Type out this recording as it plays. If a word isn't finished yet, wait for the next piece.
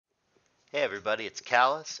Hey everybody, it's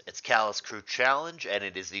Callus. It's Callus Crew Challenge, and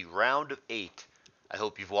it is the round of 8. I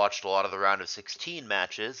hope you've watched a lot of the round of 16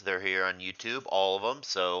 matches. They're here on YouTube, all of them,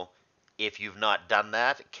 so if you've not done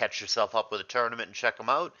that, catch yourself up with a tournament and check them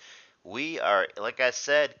out. We are, like I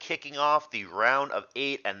said, kicking off the round of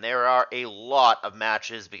 8, and there are a lot of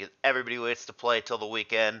matches because everybody waits to play till the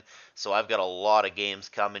weekend, so I've got a lot of games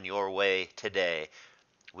coming your way today.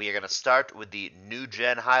 We are going to start with the new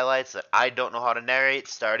gen highlights that I don't know how to narrate,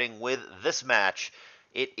 starting with this match.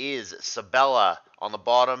 It is Sabella on the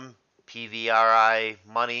bottom, PVRI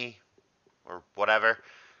money, or whatever,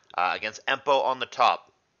 against Empo on the top.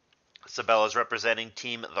 Sabella is representing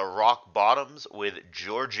Team The Rock Bottoms with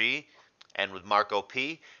Georgie and with Marco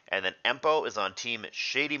P. And then Empo is on Team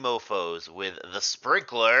Shady Mofos with The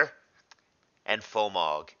Sprinkler and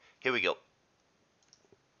Fomog. Here we go.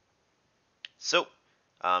 So,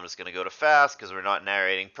 I'm just going to go to fast because we're not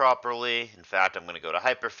narrating properly. In fact, I'm going to go to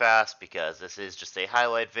hyper fast because this is just a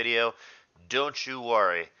highlight video. Don't you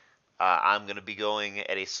worry. I'm going to be going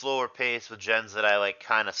at a slower pace with gens that I like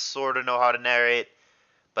kind of sort of know how to narrate,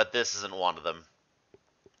 but this isn't one of them.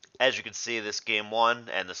 As you can see, this game 1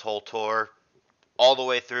 and this whole tour, all the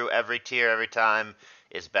way through, every tier, every time,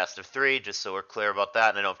 is best of 3, just so we're clear about that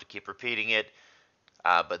and I don't have to keep repeating it.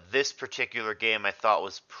 But this particular game I thought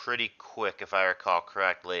was pretty quick, if I recall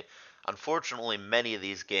correctly. Unfortunately, many of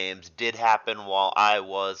these games did happen while I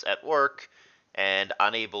was at work and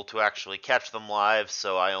unable to actually catch them live,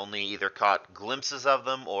 so I only either caught glimpses of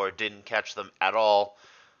them or didn't catch them at all.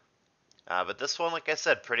 But this one, like I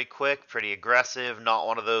said, pretty quick, pretty aggressive, not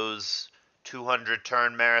one of those 200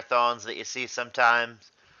 turn marathons that you see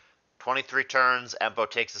sometimes. 23 turns, Empo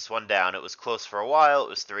takes this one down. It was close for a while, it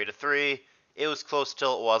was 3-3. It was close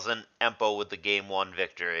till it wasn't. Empo with the game 1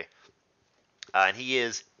 victory. And he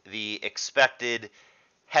is the expected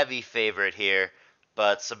heavy favorite here,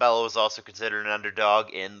 but Sabella was also considered an underdog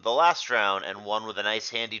in the last round and won with a nice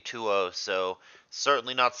handy 2-0, so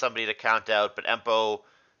certainly not somebody to count out, but Empo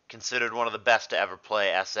considered one of the best to ever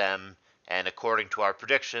play SM, and according to our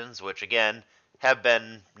predictions, which again have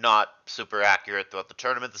been not super accurate throughout the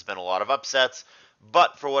tournament, there's been a lot of upsets,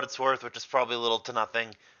 but for what it's worth, which is probably little to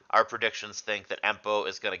nothing, our predictions think that Empo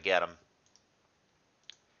is going to get him.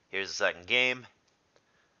 Here's the second game.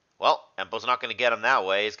 Well, Empo's not going to get him that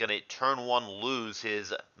way. He's going to turn 1 lose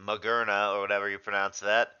his Magerna, or whatever you pronounce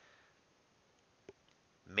that.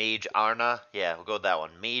 Mage Arna. Yeah, we'll go with that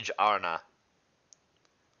one. Mage Arna.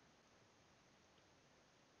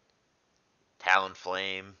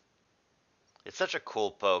 Talonflame. It's such a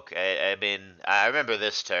cool poke. I mean, I remember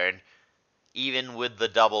this turn. Even with the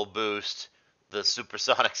double boost, the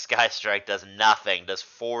Supersonic Sky Strike does nothing. Does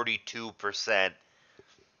 42%.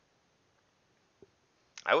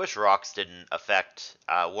 I wish rocks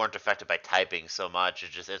weren't affected by typing so much.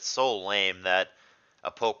 It's so lame that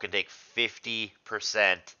a poke can take 50%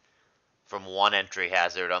 from one entry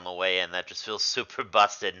hazard on the way in. That just feels super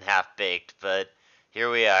busted and half baked. But here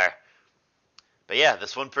we are. But yeah,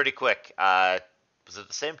 this one pretty quick. Was it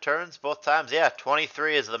the same turns both times? Yeah,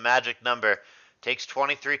 23 is the magic number. Takes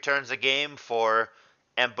 23 turns a game for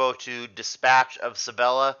Empo to dispatch of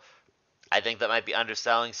Sabella. I think that might be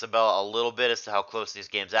underselling Sabella a little bit as to how close these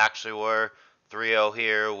games actually were. 3-0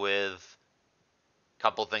 here with a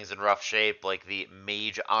couple things in rough shape, like the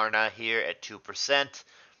Mage Arna here at 2%.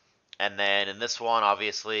 And then in this one,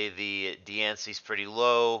 obviously, the Diancie's pretty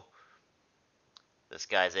low. This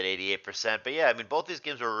guy's at 88%. But yeah, I mean, both these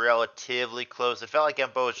games were relatively close. It felt like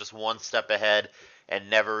Empo was just one step ahead and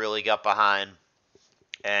never really got behind.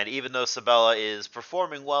 And even though Sabella is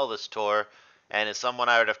performing well this tour, and is someone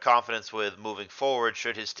I would have confidence with moving forward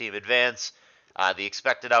should his team advance, the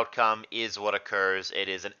expected outcome is what occurs. It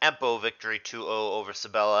is an Empo victory 2-0 over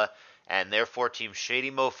Sabella, and therefore Team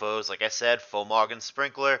Shady Mofos, like I said, Fomog and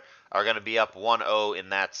Sprinkler, are going to be up 1-0 in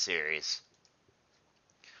that series.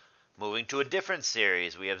 Moving to a different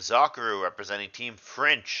series, we have Zockaroo representing Team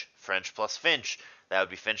French plus Finch. That would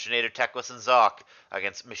be Finchinator, Teklis, and Zoc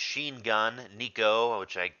against Machine Gun Nico,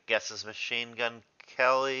 which I guess is Machine Gun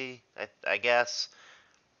Kelly, I guess.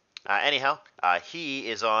 Anyhow, he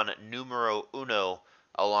is on numero uno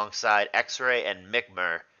alongside X-Ray and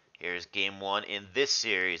Migmer. Here's game 1 in this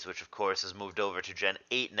series, which of course has moved over to Gen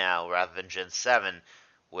 8 now rather than Gen 7,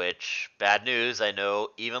 which, bad news, I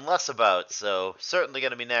know even less about, so certainly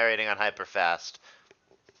going to be narrating on hyperfast.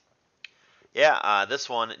 Yeah, this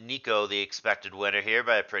one, Nico, the expected winner here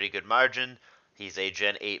by a pretty good margin. He's a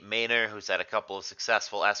Gen 8 mainer who's had a couple of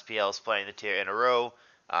successful SPLs playing the tier in a row.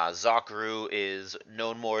 Zockaroo is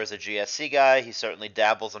known more as a GSC guy. He certainly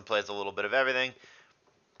dabbles and plays a little bit of everything.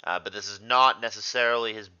 But this is not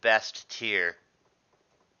necessarily his best tier.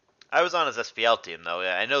 I was on his SPL team, though.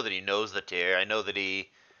 I know that he knows the tier. I know that he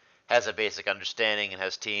has a basic understanding and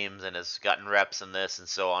has teams and has gotten reps in this and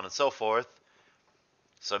so on and so forth.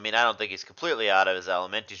 So, I mean, I don't think he's completely out of his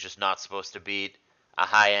element. He's just not supposed to beat a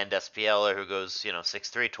high-end SPLer who goes,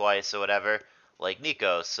 6'3" twice or whatever, like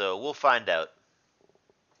Nico. So, we'll find out.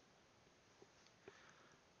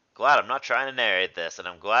 Glad I'm not trying to narrate this, and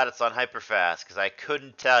I'm glad it's on hyperfast, because I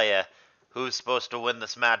couldn't tell you who's supposed to win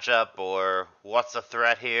this matchup, or what's the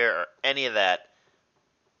threat here, or any of that.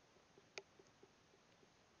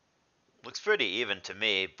 Looks pretty even to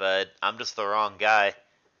me, but I'm just the wrong guy.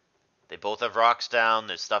 They both have rocks down,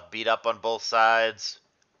 there's stuff beat up on both sides.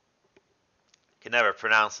 Can never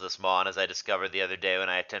pronounce this mon, as I discovered the other day when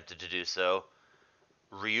I attempted to do so.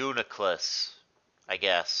 Reuniclus, I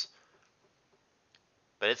guess.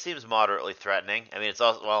 But it seems moderately threatening. I mean, it's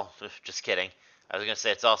also, well, just kidding. I was going to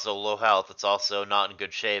say it's also low health. It's also not in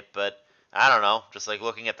good shape, but I don't know. Just like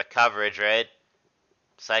looking at the coverage, right?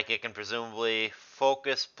 Psychic and presumably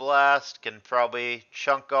Focus Blast can probably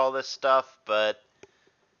chunk all this stuff, but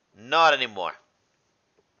not anymore.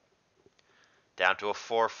 Down to a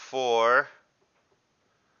 4-4.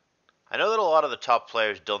 I know that a lot of the top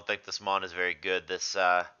players don't think this mon is very good. This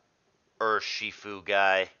Shifu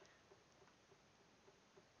guy.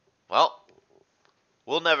 Well,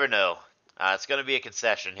 we'll never know. It's going to be a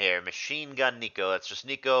concession here. Machine Gun Nico. That's just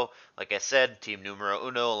Nico. Like I said, team numero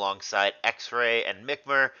uno alongside X-Ray and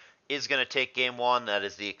Mikmer is going to take game one. That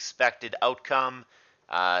is the expected outcome.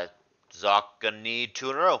 Zoc going to need 2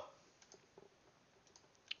 in a row.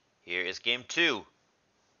 Here is game 2.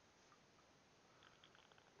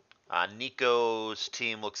 Nico's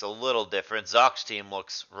team looks a little different. Zoc's team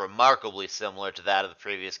looks remarkably similar to that of the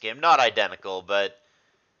previous game. Not identical, but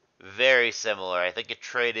very similar. I think it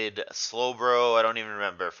traded Slowbro, I don't even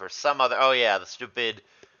remember, for some other... Oh, yeah, the stupid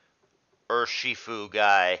Urshifu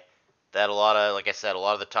guy that a lot of, like I said, a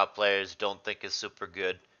lot of the top players don't think is super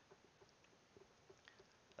good.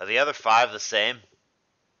 Are the other 5 the same?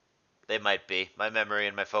 They might be. My memory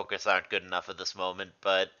and my focus aren't good enough at this moment,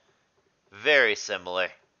 but very similar.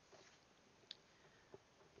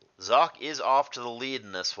 Zoc is off to the lead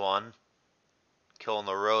in this one. Killing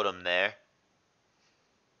the Rotom there.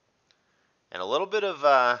 And a little bit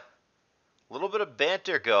of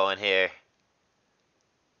banter going here.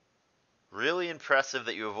 Really impressive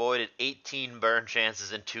that you avoided 18 burn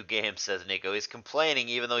chances in 2 games, says Nico. He's complaining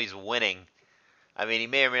even though he's winning. I mean, he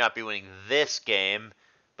may or may not be winning this game,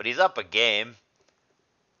 but he's up a game.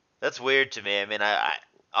 That's weird to me. I mean, I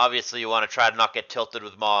obviously you want to try to not get tilted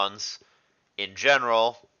with Mons in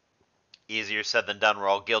general. Easier said than done. We're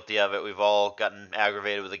all guilty of it. We've all gotten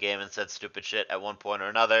aggravated with the game and said stupid shit at one point or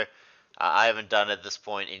another. I haven't done it at this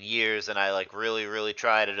point in years, and I really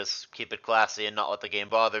try to just keep it classy and not let the game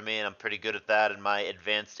bother me, and I'm pretty good at that in my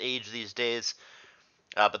advanced age these days.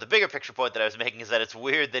 But the bigger picture point that I was making is that it's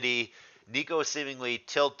weird that Nico is seemingly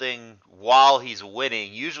tilting while he's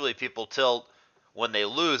winning. Usually people tilt when they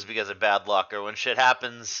lose because of bad luck, or when shit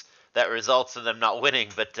happens that results in them not winning.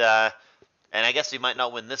 But and I guess he might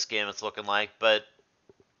not win this game, it's looking like, but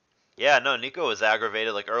yeah, no, Nico was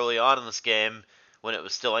aggravated early on in this game when it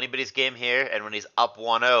was still anybody's game here, and when he's up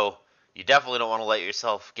 1-0, you definitely don't want to let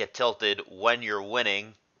yourself get tilted when you're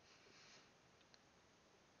winning.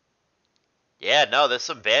 Yeah, no, there's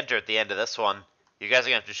some banter at the end of this one. You guys are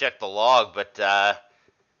going to have to check the log, but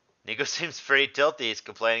Nico seems pretty tilty. He's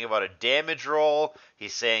complaining about a damage roll.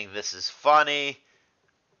 He's saying this is funny.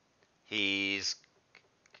 He's...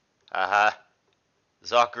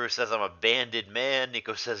 Zocru says I'm a banded man.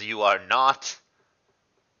 Nico says you are not.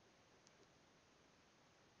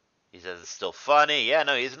 He says it's still funny. Yeah,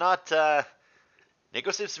 no, he's not.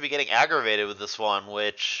 Nico seems to be getting aggravated with this one,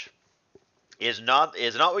 which is not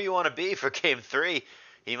what you want to be for Game 3.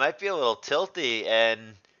 He might be a little tilty, and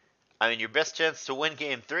I mean, your best chance to win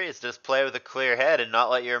Game 3 is to just play with a clear head and not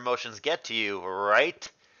let your emotions get to you, right?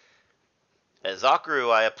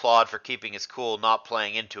 Zocru, I applaud for keeping his cool, not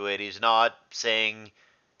playing into it. He's not saying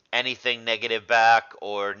anything negative back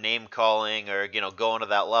or name calling or going to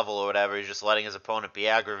that level or whatever. He's just letting his opponent be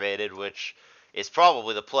aggravated, which is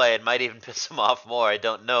probably the play. It might even piss him off more. I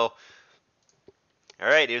don't know. All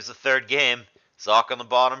right, here's the third game. Zoc on the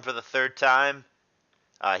bottom for the 3rd time.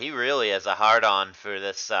 He really has a hard-on for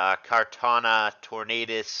this Kartana,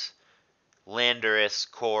 Tornadus, Landorus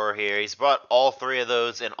core here. He's brought all 3 of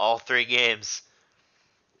those in all 3 games.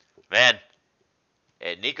 Man,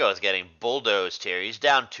 Nico is getting bulldozed here. He's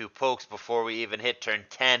down 2 pokes before we even hit turn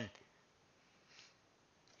 10.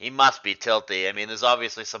 He must be tilty. I mean, there's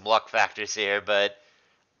obviously some luck factors here, but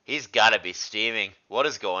he's got to be steaming. What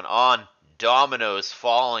is going on? Dominoes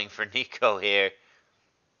falling for Nico here.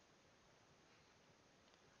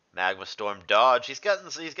 Magma Storm dodge. He's getting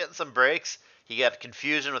some breaks. He got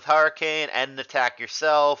confusion with Hurricane and an attack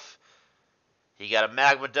yourself. He got a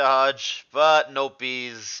Magma dodge, but nope,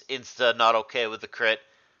 he's insta not okay with the crit.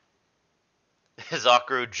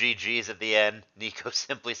 Zakaru GG's at the end. Nico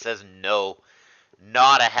simply says no.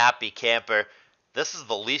 Not a happy camper. This is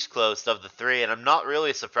the least close of the three, and I'm not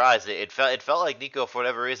really surprised. It felt like Nico, for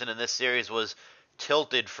whatever reason, in this series was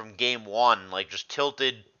tilted from game one, like just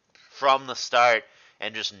tilted from the start,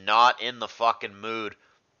 and just not in the fucking mood.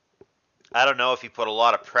 I don't know if he put a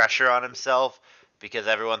lot of pressure on himself because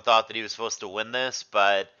everyone thought that he was supposed to win this,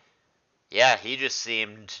 but yeah, he just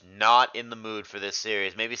seemed not in the mood for this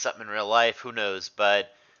series. Maybe something in real life, who knows,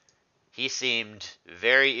 but he seemed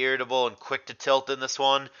very irritable and quick to tilt in this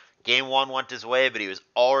one. Game one went his way, but he was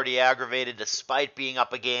already aggravated despite being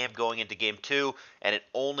up a game going into game two, and it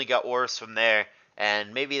only got worse from there.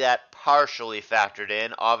 And maybe that partially factored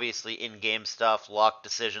in. Obviously, in-game stuff, luck,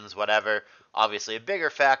 decisions, whatever, obviously a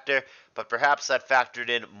bigger factor, but perhaps that factored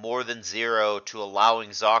in more than zero to allowing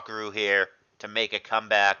Zakaru here to make a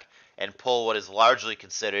comeback and pull what is largely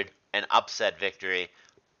considered an upset victory.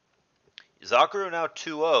 Zakaru now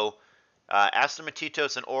 2-0.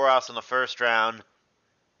 Astamatitos and Oros in the first round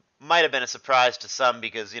might have been a surprise to some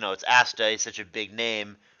because, it's Asta, he's such a big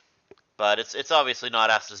name, but it's obviously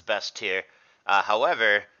not Asta's best tier.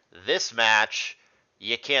 However, this match,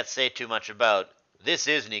 you can't say too much about. This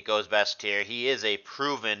is Nico's best tier. He is a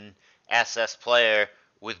proven SS player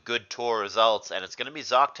with good tour results, and it's going to be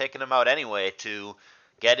Zoc taking him out anyway to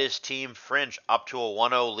get his team Fringe up to a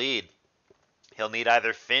 1-0 lead. He'll need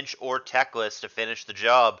either Finch or Teclis to finish the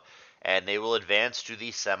job, and they will advance to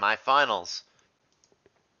the semifinals.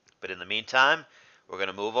 But in the meantime, we're going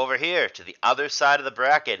to move over here to the other side of the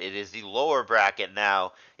bracket. It is the lower bracket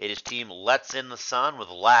now. It is Team Let's in the Sun with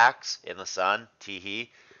Lax in the Sun, teehee.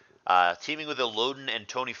 Teaming with Elodin and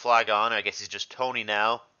Tony Flagon, I guess he's just Tony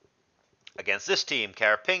now, against this team,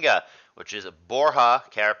 Karapinga, which is Borja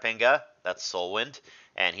Karapinga, that's Solwind,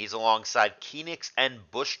 and he's alongside Keenix and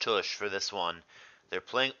Bushtush for this one. They're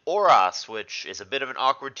playing Oros, which is a bit of an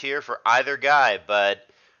awkward tier for either guy, but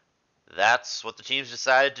that's what the teams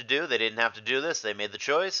decided to do. They didn't have to do this. They made the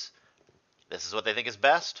choice. This is what they think is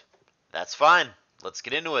best. That's fine. Let's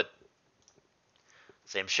get into it.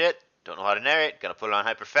 Same shit. Don't know how to narrate. Gonna put it on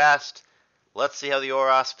hyper fast. Let's see how the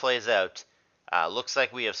Oros plays out. Looks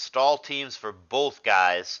like we have stall teams for both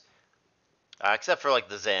guys, except for like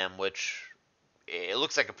the Zam, which it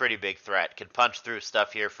looks like a pretty big threat. Can punch through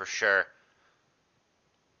stuff here for sure.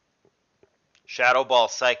 Shadow Ball,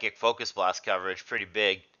 Psychic, Focus Blast coverage, pretty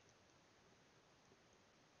big.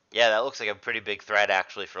 Yeah, that looks like a pretty big threat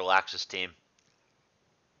actually for Lax's team.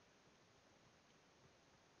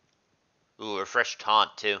 Ooh, refresh Taunt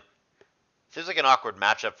too. Seems like an awkward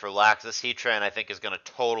matchup for Lax. This Heatran I think is going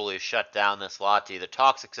to totally shut down this Lati. The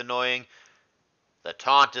Toxic's annoying. The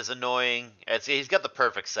Taunt is annoying. He's got the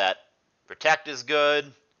perfect set. Protect is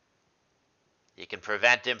good. You can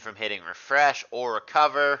prevent him from hitting Refresh or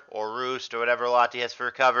Recover or Roost or whatever Lati has for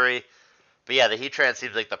recovery. But yeah, the Heatran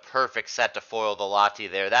seems like the perfect set to foil the Lati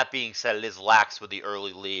there. That being said, it is Lax with the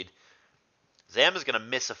early lead. Zam is going to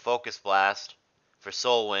miss a Focus Blast for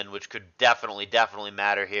Solwind, which could definitely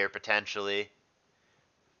matter here, potentially.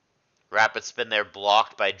 Rapid Spin there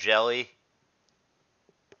blocked by Jelly.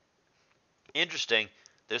 Interesting.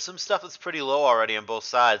 There's some stuff that's pretty low already on both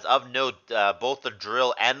sides. Of note, both the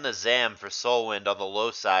Drill and the Zam for Solwind on the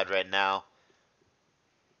low side right now.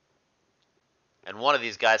 And one of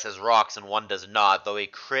these guys has rocks and one does not, though a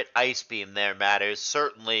crit Ice Beam there matters.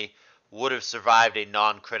 Certainly would have survived a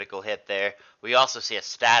non-critical hit there. We also see a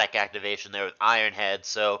static activation there with Iron Head,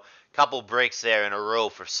 so a couple breaks there in a row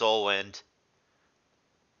for Solwind.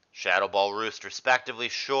 Shadow Ball, Roost respectively,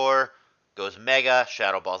 sure. Goes Mega,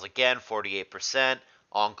 Shadow Balls again, 48%.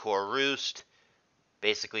 Encore Roost,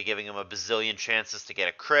 basically giving him a bazillion chances to get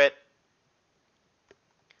a crit.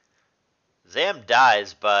 Zam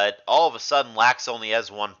dies, but all of a sudden Lax only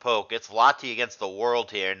has one poke. It's Lati against the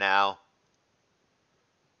world here now.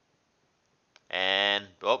 And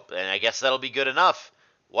I guess that'll be good enough.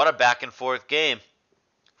 What a back and forth game.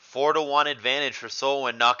 4-1 advantage for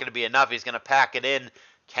Solwind, not going to be enough. He's going to pack it in.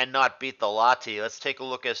 Cannot beat the Lati. Let's take a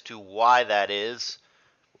look as to why that is.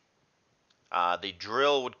 The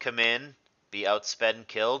Drill would come in, be outsped and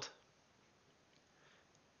killed.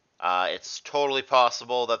 It's totally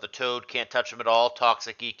possible that the Toad can't touch him at all.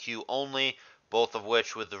 Toxic EQ only, both of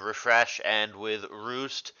which with the Refresh and with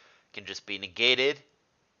Roost can just be negated.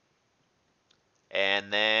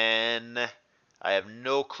 And then I have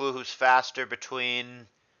no clue who's faster between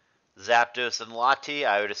Zapdos and Lati.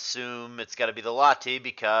 I would assume it's got to be the Lati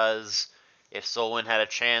because if Solwyn had a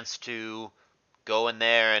chance to go in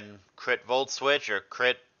there and crit Volt Switch or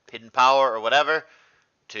crit Hidden Power or whatever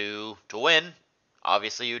to win,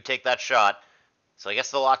 obviously you would take that shot. So I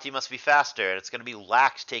guess the Lati must be faster, and it's going to be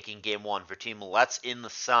Lax taking game 1 for Team Let's in the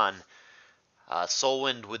Sun.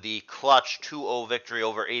 Solwind with the clutch 2-0 victory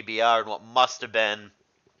over ABR in what must have been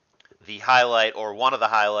the highlight or one of the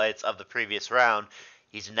highlights of the previous round.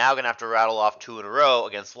 He's now going to have to rattle off 2 in a row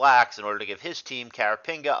against Lax in order to give his team,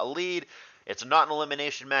 Karapinga, a lead. It's not an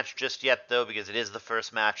elimination match just yet, though, because it is the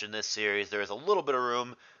first match in this series. There is a little bit of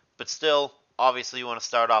room, but still, obviously you want to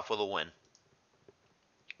start off with a win.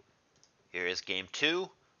 Here is game 2.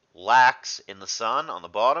 Lax in the sun on the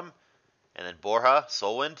bottom, and then Borja,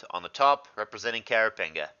 Solwind on the top, representing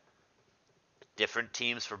Karapinga. Different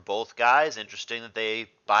teams for both guys. Interesting that they,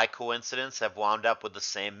 by coincidence, have wound up with the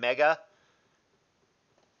same mega.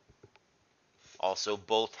 Also,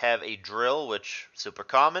 both have a drill, which super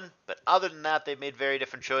common, but other than that, they've made very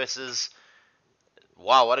different choices.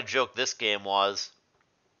 Wow, what a joke this game was.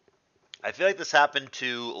 I feel like this happened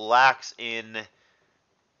to Lax in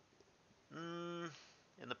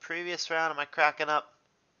the previous round. Am I cracking up?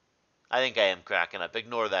 I think I am cracking up.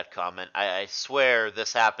 Ignore that comment. I swear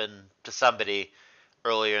this happened to somebody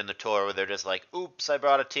earlier in the tour where they're just like, oops, I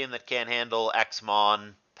brought a team that can't handle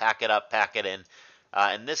Xmon. Pack it up, pack it in.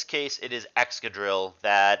 In this case, it is Excadrill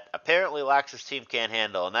that apparently Lax's team can't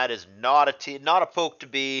handle, and that is not a poke to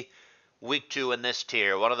be week 2 in this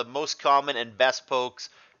tier. One of the most common and best pokes,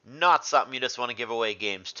 not something you just want to give away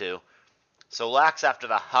games to. So Lax, after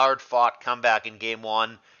the hard-fought comeback in game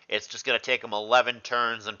 1, it's just going to take him 11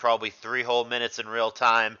 turns and probably 3 whole minutes in real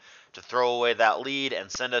time to throw away that lead and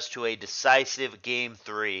send us to a decisive game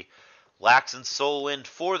 3. Lax and Solwind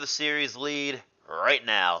for the series lead right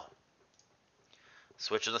now.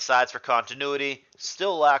 Switching the sides for continuity,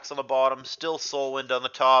 still Lax on the bottom, still Solwind on the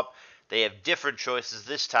top. They have different choices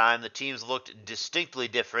this time. The teams looked distinctly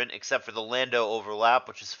different except for the Lando overlap,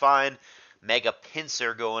 which is fine. Mega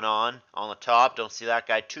Pincer going on the top. Don't see that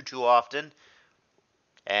guy too often.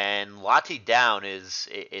 And Lati down is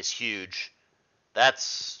huge.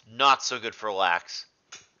 That's not so good for Lax.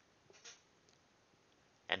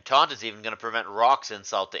 And Taunt is even going to prevent Rock's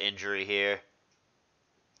insult to injury here.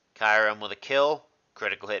 Kyurem with a kill.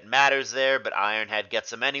 Critical hit matters there, but Ironhead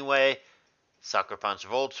gets him anyway. Sucker Punch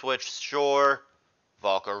Volt Switch, sure.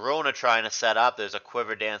 Volcarona trying to set up. There's a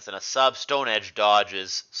Quiver Dance and a sub. Stone Edge dodge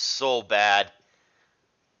is so bad.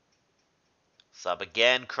 Sub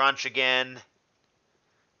again, Crunch again.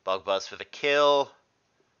 Bug Buzz for the kill.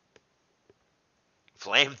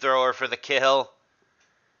 Flamethrower for the kill.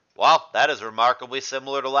 Well, that is remarkably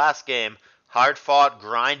similar to last game. Hard-fought,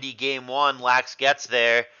 grindy game 1. Lax gets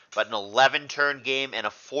there, but an 11-turn game and a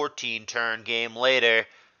 14-turn game later,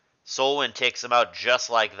 Solwind takes him out just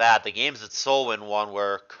like that. The games that Solwind won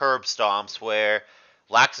were curb stomps, where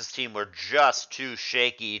Lax's team were just too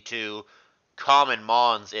shaky to common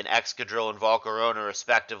Mons in Excadrill and Volcarona,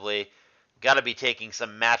 respectively. Got to be taking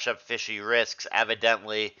some matchup fishy risks,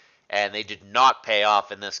 evidently, and they did not pay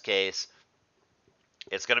off in this case.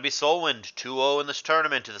 It's going to be Solwind, 2-0 in this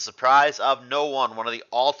tournament, to the surprise of no one of the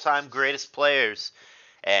all-time greatest players.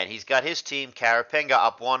 And he's got his team, Karapinga,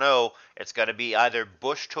 up 1-0. It's going to be either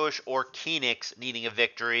Bush Tush or Keenix needing a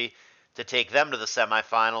victory to take them to the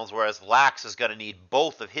semifinals, whereas Lax is going to need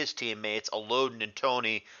both of his teammates, Aloden and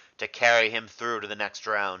Tony, to carry him through to the next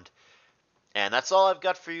round. And that's all I've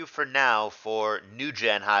got for you for now for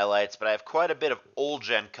new-gen highlights, but I have quite a bit of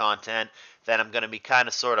old-gen content that I'm going to be kind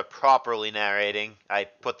of sort of properly narrating. I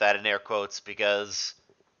put that in air quotes because,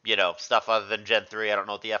 you know, stuff other than Gen 3, I don't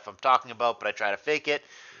know what the F I'm talking about, but I try to fake it.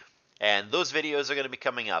 And those videos are going to be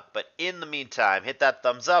coming up. But in the meantime, hit that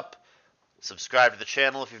thumbs up, subscribe to the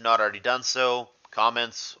channel if you've not already done so,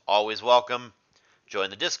 comments, always welcome. Join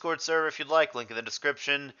the Discord server if you'd like, link in the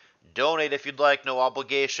description. Donate if you'd like, no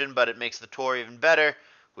obligation, but it makes the tour even better.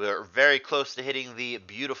 We're very close to hitting the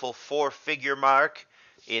beautiful 4-figure mark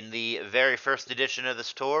in the very first edition of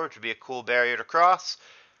this tour, which would be a cool barrier to cross.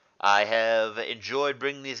 I have enjoyed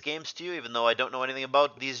bringing these games to you, even though I don't know anything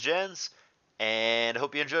about these gens, and I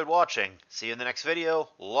hope you enjoyed watching. See you in the next video.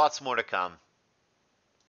 Lots more to come.